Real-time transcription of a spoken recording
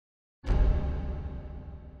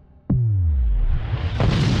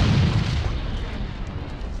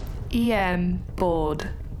EM board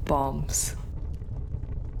bombs.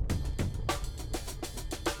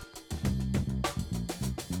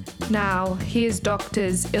 Now, here's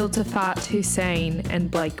doctors Iltafat Hussain and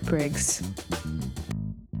Blake Briggs.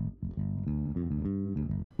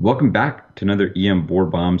 Welcome back to another EM Board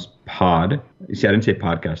Bombs pod. See, I didn't say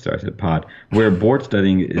podcast there, I said pod, where board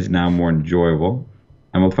studying is now more enjoyable.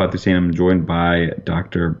 I'm Iltafat Hussain. I'm joined by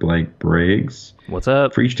Dr. Blake Briggs. What's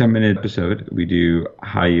up? For each 10-minute episode, we do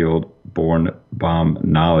high-yield board bomb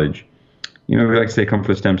knowledge. You know, we like to say, come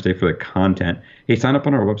for the STEM, stay for the content. Hey, sign up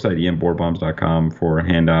on our website, emboardbombs.com, for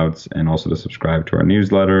handouts and also to subscribe to our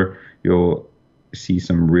newsletter. You'll see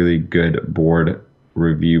some really good board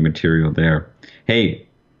review material there. Hey,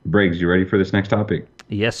 Briggs, you ready for this next topic?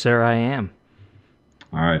 Yes, sir, I am.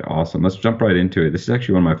 All right, awesome. Let's jump right into it. This is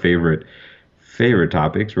actually one of my favorite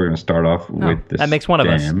topics. We're going to start off with the that makes one of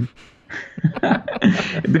us.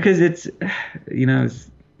 Because it's, you know,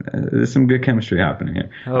 there's some good chemistry happening here.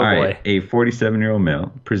 Oh, all right, boy. A 47-year-old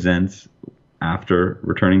male presents after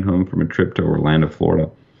returning home from a trip to Orlando, Florida.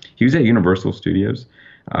 He was at Universal Studios,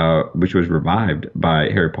 which was revived by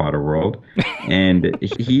Harry Potter World, and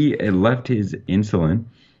he left his insulin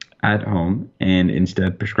at home and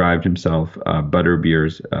instead prescribed himself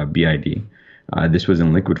Butterbeer's BID. This was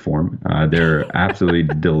in liquid form. They're absolutely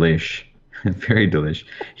delish. Very delish.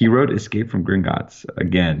 He wrote Escape from Gringotts.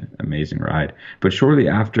 Again, amazing ride. But shortly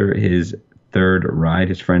after his third ride,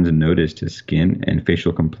 his friends noticed his skin and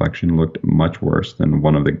facial complexion looked much worse than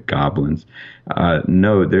one of the goblins.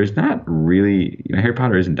 No, there's not really... You know, Harry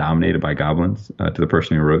Potter isn't dominated by goblins, to the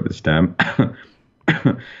person who wrote the STEM.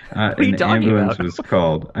 What are you talking ambulance about? was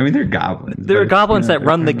called... I mean, they're goblins. There are but goblins that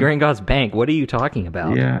run the it's Gringotts Bank. What are you talking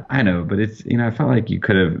about? Yeah, I know, but it's, you know, I felt like you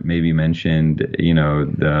could have maybe mentioned, you know,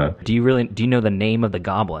 the... Do you know the name of the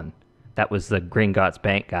goblin? That was the Gringotts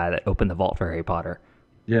Bank guy that opened the vault for Harry Potter.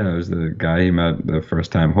 Yeah, it was the guy he met the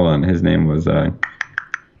first time. Hold on, his name was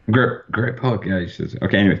Grip Hook. Yeah, he says.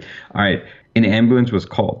 Okay, anyway. All right. An ambulance was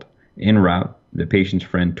called. En route, the patient's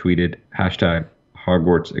friend tweeted hashtag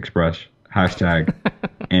Hogwarts Express, hashtag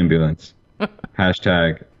ambulance,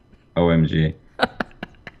 hashtag OMG.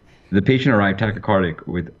 The patient arrived tachycardic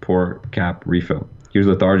with poor cap refill. He was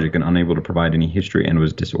lethargic and unable to provide any history and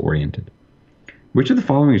was disoriented. Which of the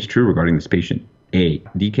following is true regarding this patient? A.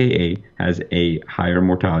 DKA has a higher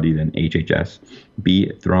mortality than HHS.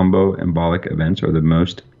 B. Thromboembolic events are the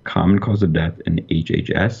most common cause of death in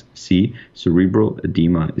HHS. C. Cerebral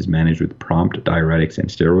edema is managed with prompt diuretics and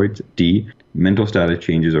steroids. D. Mental status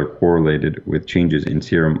changes are correlated with changes in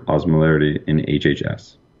serum osmolarity in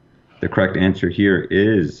HHS. The correct answer here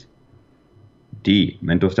is D.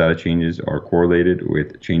 Mental status changes are correlated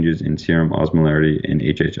with changes in serum osmolarity in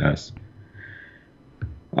HHS.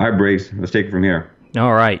 All right, Briggs, let's take it from here.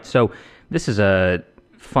 All right. So this is a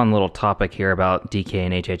fun little topic here about DK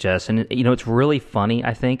and HHS. And, you know, it's really funny,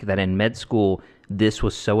 I think, that in med school, this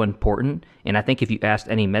was so important. And I think if you asked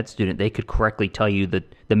any med student, they could correctly tell you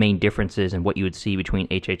the main differences and what you would see between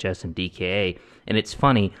HHS and DKA. And it's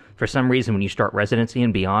funny, for some reason, when you start residency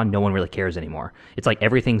and beyond, no one really cares anymore. It's like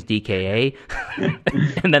everything's DKA,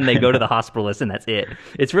 and then they go to the hospitalist, and that's it.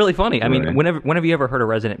 It's really funny. I mean, whenever you ever heard a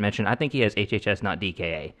resident mention, I think he has HHS, not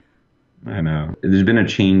DKA. I know. There's been a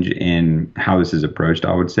change in how this is approached,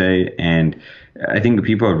 I would say. And I think the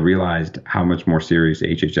people have realized how much more serious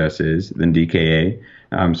HHS is than DKA.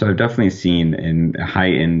 So I've definitely seen a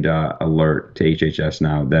heightened alert to HHS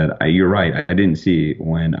now that you're right, I didn't see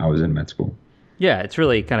when I was in med school. Yeah, it's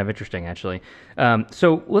really kind of interesting, actually.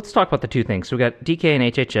 So let's talk about the two things. So we got DK and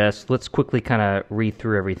HHS. Let's quickly kind of read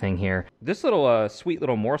through everything here. This little sweet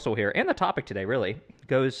little morsel here, and the topic today, really,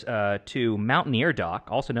 goes to Mountaineer Doc,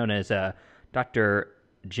 also known as Dr.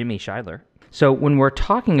 Jimmy Scheidler. So when we're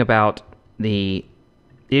talking about the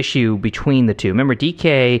issue between the two, remember,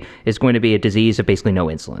 DK is going to be a disease of basically no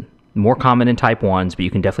insulin. More common in type 1s, but you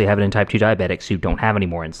can definitely have it in type 2 diabetics who don't have any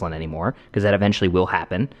more insulin anymore, because that eventually will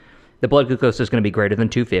happen. The blood glucose is going to be greater than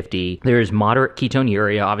 250. There's moderate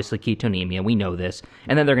ketonuria, obviously ketonemia. We know this.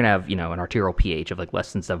 And then they're going to have, you know, an arterial pH of like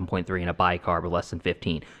less than 7.3 and a bicarb of less than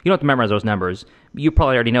 15. You don't have to memorize those numbers. You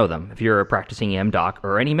probably already know them. If you're a practicing EM doc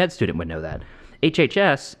or any med student would know that.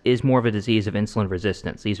 HHS is more of a disease of insulin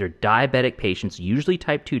resistance. These are diabetic patients, usually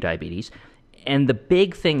type 2 diabetes. And the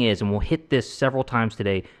big thing is, and we'll hit this several times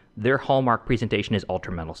today, their hallmark presentation is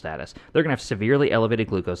ultramental status. They're going to have severely elevated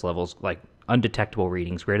glucose levels, like undetectable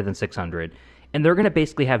readings, greater than 600, and they're going to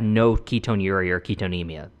basically have no ketonuria or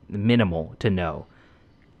ketonemia, minimal to no.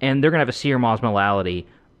 And they're going to have a serum osmolality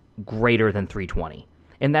greater than 320.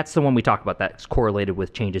 And that's the one we talked about that's correlated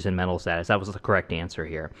with changes in mental status. That was the correct answer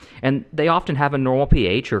here. And they often have a normal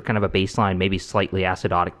pH or kind of a baseline, maybe slightly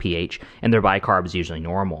acidotic pH, and their bicarb is usually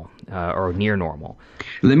normal or near normal.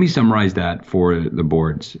 Let me summarize that for the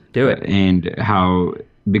boards. Do it. And how,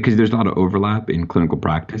 because there's a lot of overlap in clinical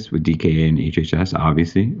practice with DKA and HHS,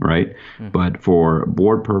 obviously, right? Mm-hmm. But for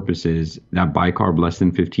board purposes, that bicarb less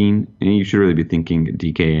than 15, and you should really be thinking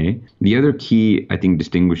DKA. The other key, I think,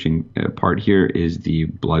 distinguishing part here is the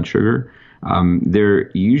blood sugar.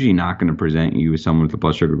 They're usually not going to present you with someone with a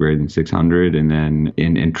blood sugar greater than 600 and then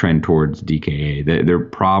and trend towards DKA. They're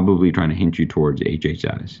probably trying to hint you towards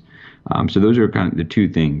HHS. So those are kind of the two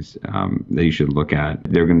things that you should look at.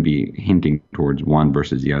 They're going to be hinting towards one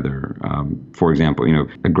versus the other. For example,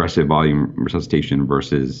 aggressive volume resuscitation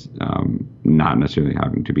versus not necessarily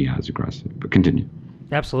having to be as aggressive. But continue.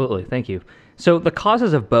 Absolutely. Thank you. So the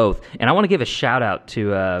causes of both, and I want to give a shout out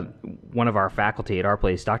to one of our faculty at our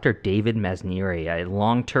place, Dr. David Masnieri, a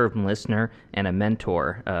long-term listener and a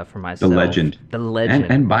mentor for myself. The legend. The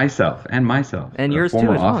legend. And myself. And yours too as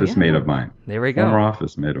well. Former office mate of mine. There we go. Former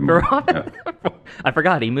office mate of mine. Yeah. I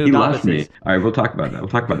forgot. He moved he offices. He left me. All right, we'll talk about that. We'll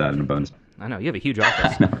talk about that in a bonus. I know. You have a huge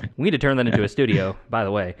office. We need to turn that into a studio, by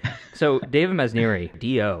the way. So David Masnieri,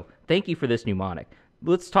 DO, thank you for this mnemonic.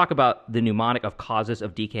 Let's talk about the mnemonic of causes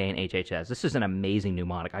of DKA and HHS. This is an amazing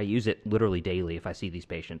mnemonic. I use it literally daily if I see these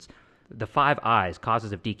patients. The 5 I's,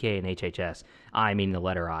 causes of DKA and HHS. I meaning the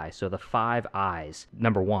letter I. So the 5 I's,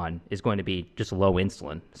 number 1 is going to be just low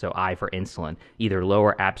insulin. So I for insulin. Either low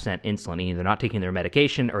or absent insulin. Either not taking their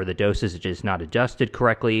medication or the dosage is not adjusted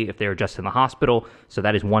correctly if they're just in the hospital. So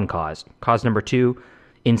that is one cause. Cause number 2,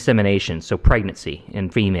 insemination. So pregnancy in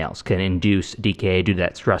females can induce DKA due to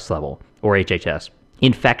that stress level or HHS.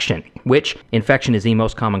 Infection, which infection is the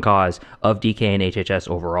most common cause of DKA and HHS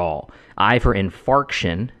overall. I for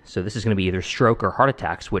infarction, so this is going to be either stroke or heart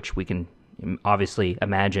attacks, which we can obviously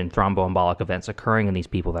imagine thromboembolic events occurring in these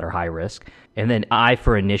people that are high risk. And then I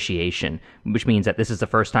for initiation, which means that this is the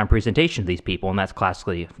first time presentation to these people, and that's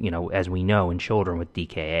classically, as we know, in children with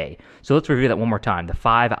DKA. So let's review that one more time. The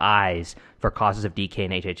 5 I's for causes of DKA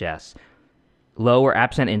and HHS. Low or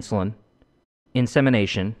absent insulin,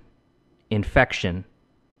 insemination, infection,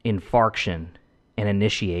 infarction, and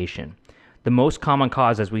initiation. The most common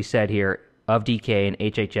cause, as we said here, of DKA and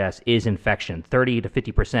HHS is infection. 30 to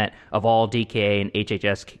 50% of all DKA and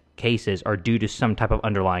HHS cases are due to some type of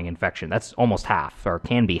underlying infection. That's almost half, or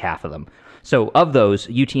can be half of them. So of those,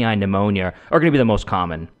 UTI and pneumonia are going to be the most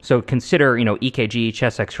common. So consider, EKG,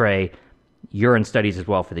 chest x-ray, urine studies as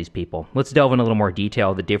well for these people. Let's delve in a little more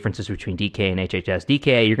detail the differences between DKA and HHS.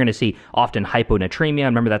 DKA, you're going to see often hyponatremia.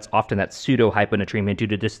 Remember, that's often that pseudo-hyponatremia due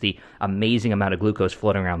to just the amazing amount of glucose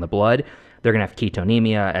floating around the blood. They're going to have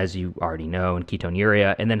ketonemia, as you already know, and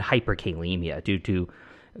ketonuria, and then hyperkalemia due to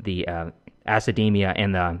the acidemia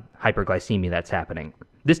and the hyperglycemia that's happening.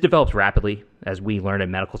 This develops rapidly, as we learn in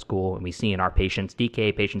medical school, and we see in our patients.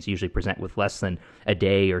 DKA patients usually present with less than a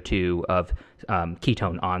day or two of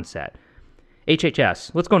ketone onset.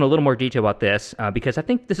 HHS, let's go into a little more detail about this because I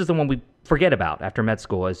think this is the one we forget about after med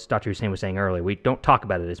school, as Dr. Hussein was saying earlier. We don't talk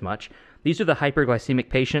about it as much. These are the hyperglycemic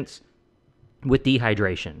patients with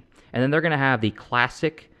dehydration. And then they're going to have the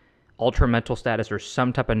classic ultramental status or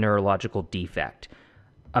some type of neurological defect.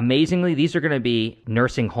 Amazingly, these are going to be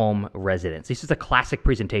nursing home residents. This is a classic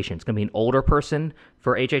presentation. It's going to be an older person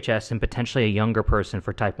for HHS and potentially a younger person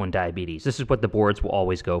for type 1 diabetes. This is what the boards will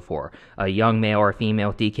always go for. A young male or female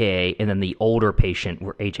with DKA, and then the older patient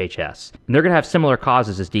for HHS. And they're going to have similar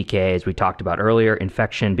causes as DKA, as we talked about earlier,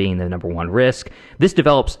 infection being the number 1 risk. This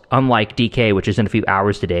develops, unlike DKA, which is in a few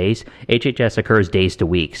hours to days. HHS occurs days to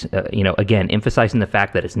weeks. Again, emphasizing the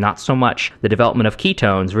fact that it's not so much the development of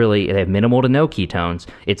ketones, really, they have minimal to no ketones.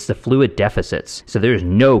 It's the fluid deficits. So there's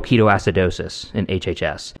no ketoacidosis in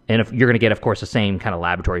HHS. And if you're going to get, of course, the same kind of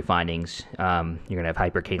laboratory findings. You're going to have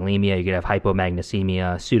hyperkalemia, you're going to have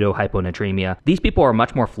hypomagnesemia, pseudo-hyponatremia. These people are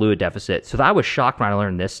much more fluid deficit. So I was shocked when I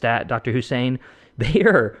learned this stat, Dr. Hussein. They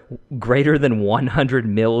are greater than 100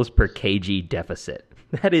 mils per kg deficit.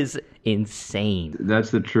 That is insane.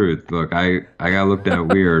 That's the truth. Look, I got looked at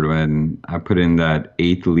weird when I put in that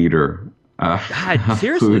 8th liter God,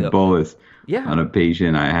 seriously, fluid bolus. Yeah. On a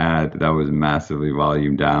patient I had that was massively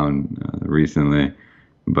volume down recently,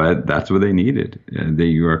 but that's what they needed.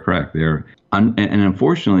 You are correct. And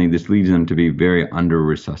unfortunately, this leads them to be very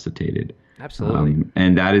under-resuscitated. Absolutely.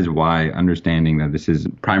 And that is why understanding that this is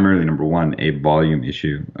primarily, number 1, a volume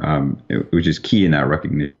issue, which is key in that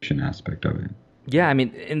recognition aspect of it. Yeah, I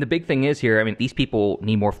mean, and the big thing is here, I mean, these people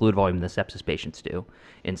need more fluid volume than sepsis patients do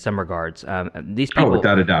in some regards. These people. Oh,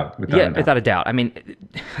 without a doubt. Without a doubt. I mean,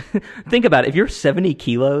 think about it. If you're 70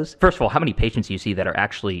 kilos, first of all, how many patients do you see that are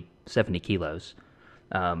actually 70 kilos?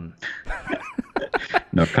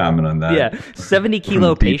 No comment on that. Yeah, 70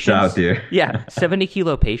 kilo Deep patients. South here. Yeah, 70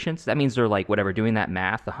 kilo patients. That means they're like, whatever, doing that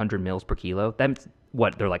math, 100 mils per kilo. That's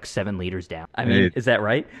what, they're like 7 liters down. I mean, is that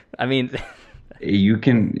right? I mean, you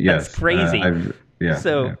can, yes. that's crazy. Yeah.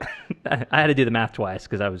 So I had to do the math twice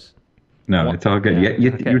because I was. No, it's all good. Yeah,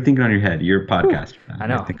 You're thinking on your head. You're a podcaster. I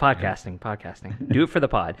know. Podcasting. Do it for the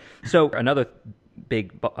pod. So another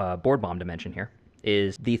big board bomb to mention here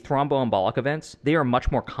is the thromboembolic events. They are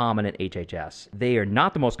much more common at HHS. They are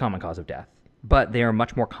not the most common cause of death, but they are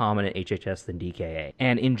much more common at HHS than DKA.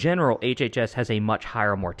 And in general, HHS has a much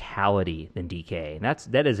higher mortality than DKA.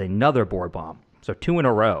 And that is another board bomb. So 2 in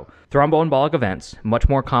a row. Thromboembolic events, much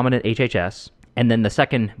more common at HHS. And then the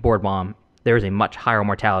second board bomb, there is a much higher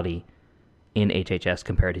mortality in HHS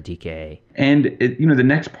compared to DKA. And the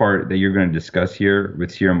next part that you're going to discuss here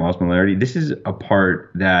with serum osmolarity, this is a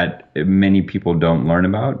part that many people don't learn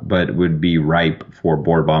about, but would be ripe for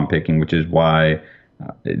board bomb picking, which is why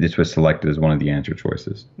this was selected as one of the answer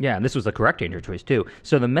choices. Yeah, and this was the correct answer choice too.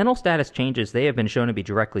 So the mental status changes, they have been shown to be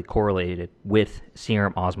directly correlated with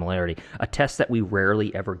serum osmolarity, a test that we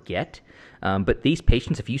rarely ever get. But these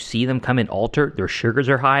patients, if you see them come in altered, their sugars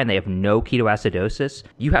are high and they have no ketoacidosis,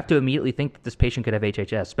 you have to immediately think that this patient could have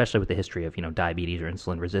HHS, especially with the history of, diabetes or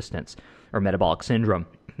insulin resistance or metabolic syndrome.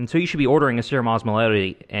 And so you should be ordering a serum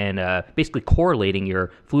osmolarity and basically correlating your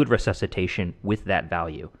fluid resuscitation with that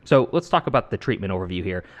value. So let's talk about the treatment overview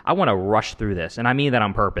here. I want to rush through this, and I mean that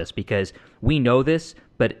on purpose because we know this,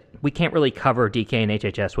 but we can't really cover DK and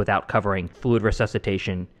HHS without covering fluid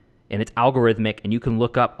resuscitation. And it's algorithmic, and you can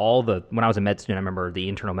look up when I was a med student, I remember the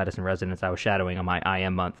internal medicine residents I was shadowing on my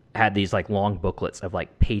IM month had these like long booklets of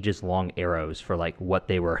like pages long arrows for like what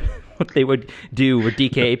they would do with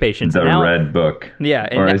DKA patients. The red book.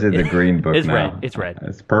 Yeah. Or is it the green book it's now? Red. It's red.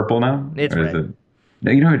 It's purple now? It's or red. Is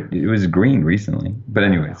it, it was green recently. But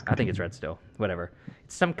anyways. I think it's red still. Whatever.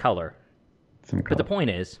 It's some color. Some color. But the point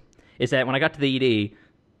is that when I got to the ED,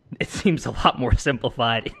 it seems a lot more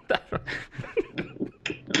simplified.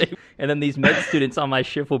 And then these med students on my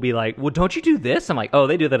shift will be like, well, don't you do this? I'm like, oh,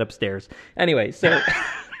 they do that upstairs. Anyway, so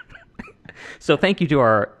thank you to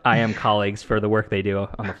our IM colleagues for the work they do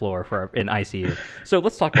on the floor in ICU. So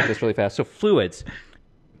let's talk about this really fast. So fluids,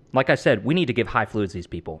 like I said, we need to give high fluids to these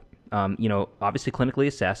people. Obviously clinically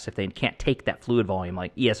assess if they can't take that fluid volume,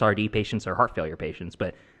 like ESRD patients or heart failure patients,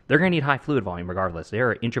 but they're going to need high fluid volume regardless. They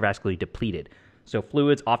are intravascularly depleted. So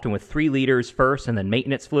fluids, often with 3 liters first and then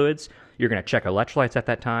maintenance fluids. You're going to check electrolytes at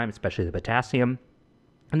that time, especially the potassium.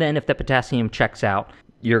 And then if the potassium checks out,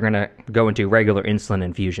 you're going to go into regular insulin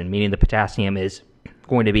infusion, meaning the potassium is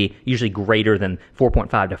going to be usually greater than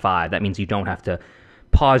 4.5 to 5. That means you don't have to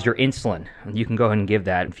pause your insulin. You can go ahead and give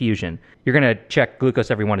that infusion. You're going to check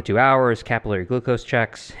glucose every 1 to 2 hours, capillary glucose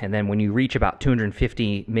checks, and then when you reach about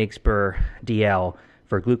 250 mg per DL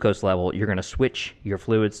for glucose level, you're going to switch your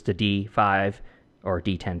fluids to D5 or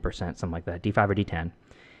D10%, something like that, D5 or D10.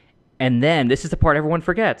 And then, this is the part everyone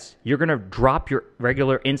forgets, you're going to drop your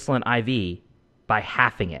regular insulin IV by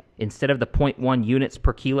halving it. Instead of the 0.1 units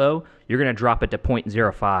per kilo, you're going to drop it to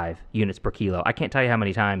 0.05 units per kilo. I can't tell you how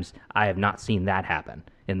many times I have not seen that happen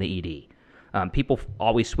in the ED. People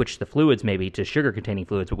always switch the fluids maybe to sugar-containing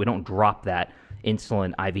fluids, but we don't drop that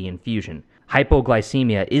insulin IV infusion.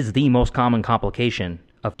 Hypoglycemia is the most common complication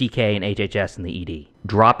of DK and HHS in the ED.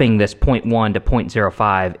 Dropping this 0.1 to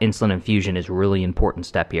 0.05 insulin infusion is a really important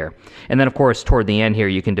step here. And then, of course, toward the end here,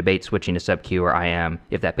 you can debate switching to sub-Q or IM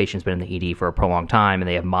if that patient's been in the ED for a prolonged time and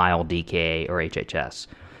they have mild DKA or HHS.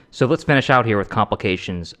 So let's finish out here with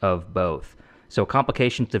complications of both. So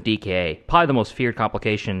complications of DKA, probably the most feared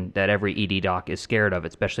complication that every ED doc is scared of,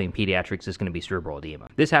 especially in pediatrics, is going to be cerebral edema.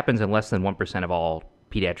 This happens in less than 1% of all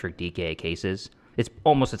pediatric DKA cases. It's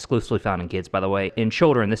almost exclusively found in kids, by the way. In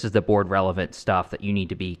children, this is the board-relevant stuff that you need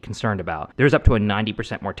to be concerned about. There's up to a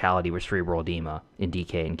 90% mortality with cerebral edema in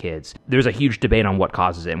DK in kids. There's a huge debate on what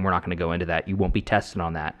causes it, and we're not going to go into that. You won't be tested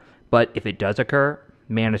on that. But if it does occur,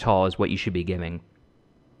 mannitol is what you should be giving.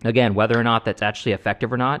 Again, whether or not that's actually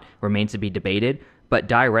effective or not remains to be debated, but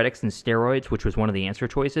diuretics and steroids, which was one of the answer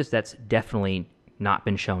choices, that's definitely not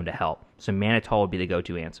been shown to help. So mannitol would be the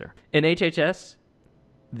go-to answer. In HHS,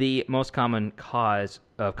 the most common cause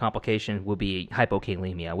of complication will be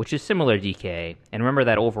hypokalemia, which is similar to DKA. And remember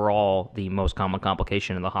that overall, the most common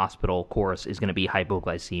complication in the hospital course is going to be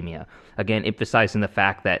hypoglycemia. Again, emphasizing the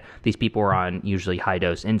fact that these people are on usually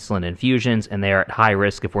high-dose insulin infusions, and they are at high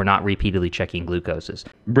risk if we're not repeatedly checking glucoses.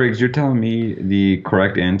 Briggs, you're telling me the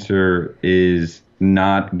correct answer is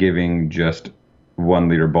not giving just 1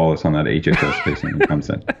 liter bolus on that HHS patient who comes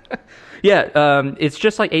in. Yeah, it's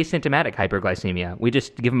just like asymptomatic hyperglycemia. We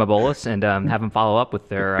just give them a bolus and have them follow up with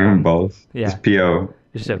their... Give them bolus. Yeah. Just PO.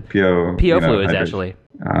 Just a PO fluids, hydration. actually.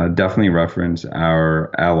 Definitely reference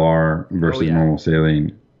our LR versus normal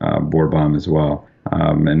saline board bomb as well,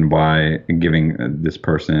 and why giving this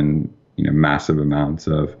person massive amounts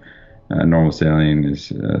of normal saline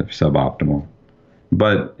is suboptimal.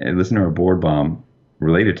 But listen to our board bomb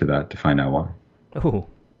related to that to find out why.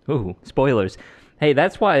 Ooh, spoilers. Hey,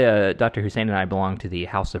 that's why Dr. Hussein and I belong to the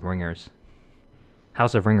House of Ringers.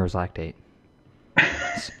 House of Ringers lactate.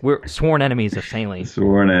 We're sworn enemies of saline.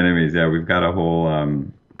 Sworn enemies, yeah. We've got a whole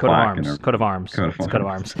coat of arms. Coat of arms. Coat of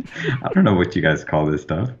arms. I don't know what you guys call this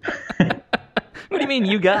stuff. What do you mean,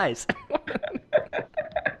 you guys?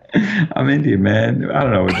 I'm Indian, man. I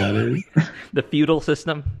don't know what that is. The feudal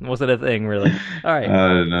system? Wasn't a thing, really. All right.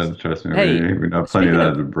 No, trust me. Hey, we know plenty of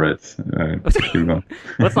that with the Brits. All right, keep going.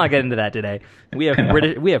 Let's not get into that today. We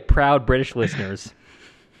have proud British listeners.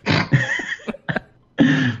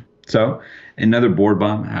 So, another board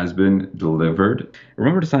bomb has been delivered.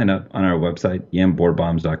 Remember to sign up on our website,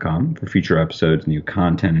 emboardbombs.com, for future episodes, new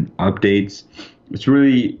content, and updates. It's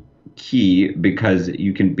really key because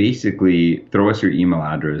you can basically throw us your email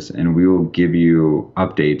address and we will give you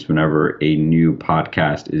updates whenever a new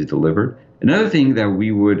podcast is delivered. Another thing that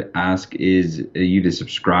we would ask is you to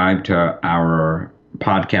subscribe to our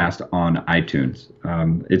podcast on iTunes.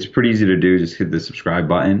 It's pretty easy to do. Just hit the subscribe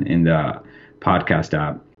button in the podcast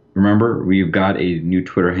app. Remember, we've got a new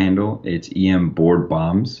Twitter handle. It's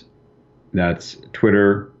emboardbombs. That's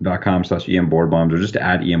twitter.com/emboardbombs, or just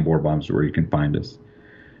add emboardbombs where you can find us.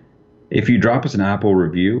 If you drop us an Apple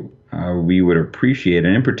review, we would appreciate it.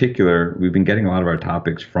 And in particular, we've been getting a lot of our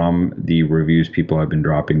topics from the reviews people have been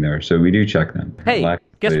dropping there. So we do check them. Hey,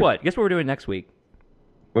 guess what? Guess what we're doing next week?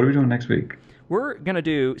 What are we doing next week? We're going to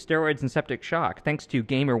do steroids and septic shock, thanks to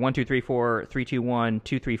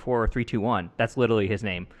Gamer1234321321. That's literally his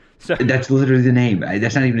name. So that's literally the name.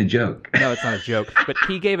 That's not even a joke. No, it's not a joke. But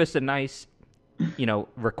he gave us a nice,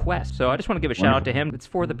 request. So I just want to give a shout out to him. It's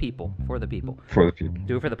for the people. For the people. For the people.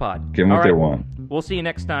 Do it for the pod. Give them what they want. We'll see you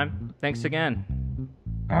next time. Thanks again.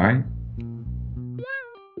 All right.